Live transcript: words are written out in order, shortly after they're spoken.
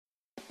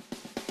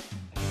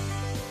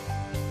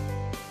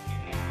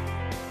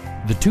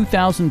the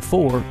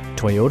 2004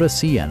 Toyota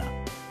Sienna.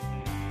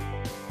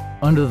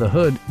 Under the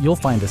hood, you'll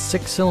find a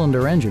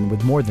 6-cylinder engine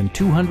with more than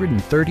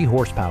 230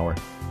 horsepower,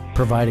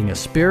 providing a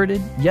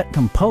spirited yet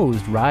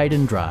composed ride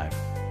and drive.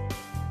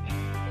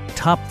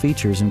 Top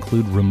features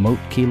include remote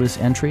keyless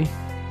entry,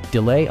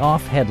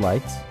 delay-off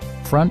headlights,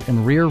 front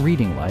and rear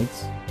reading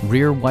lights,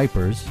 rear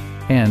wipers,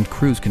 and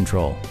cruise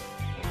control.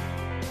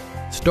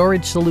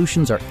 Storage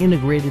solutions are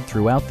integrated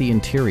throughout the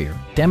interior,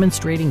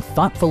 demonstrating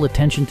thoughtful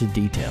attention to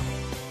detail.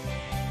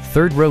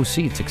 Third-row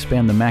seats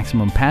expand the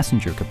maximum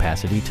passenger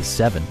capacity to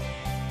 7.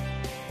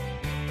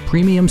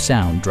 Premium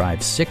sound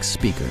drives 6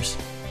 speakers,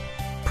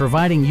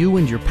 providing you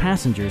and your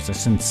passengers a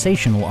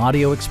sensational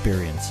audio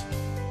experience.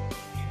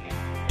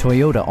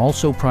 Toyota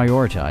also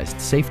prioritized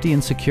safety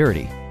and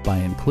security by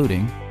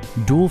including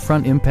dual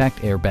front impact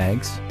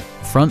airbags,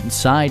 front and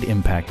side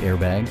impact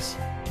airbags,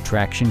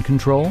 traction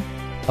control,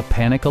 a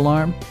panic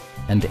alarm,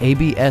 and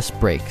ABS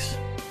brakes.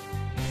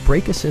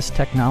 Brake assist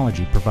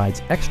technology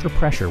provides extra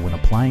pressure when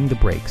applying the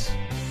brakes.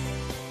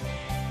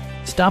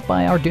 Stop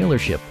by our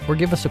dealership or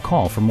give us a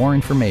call for more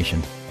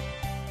information.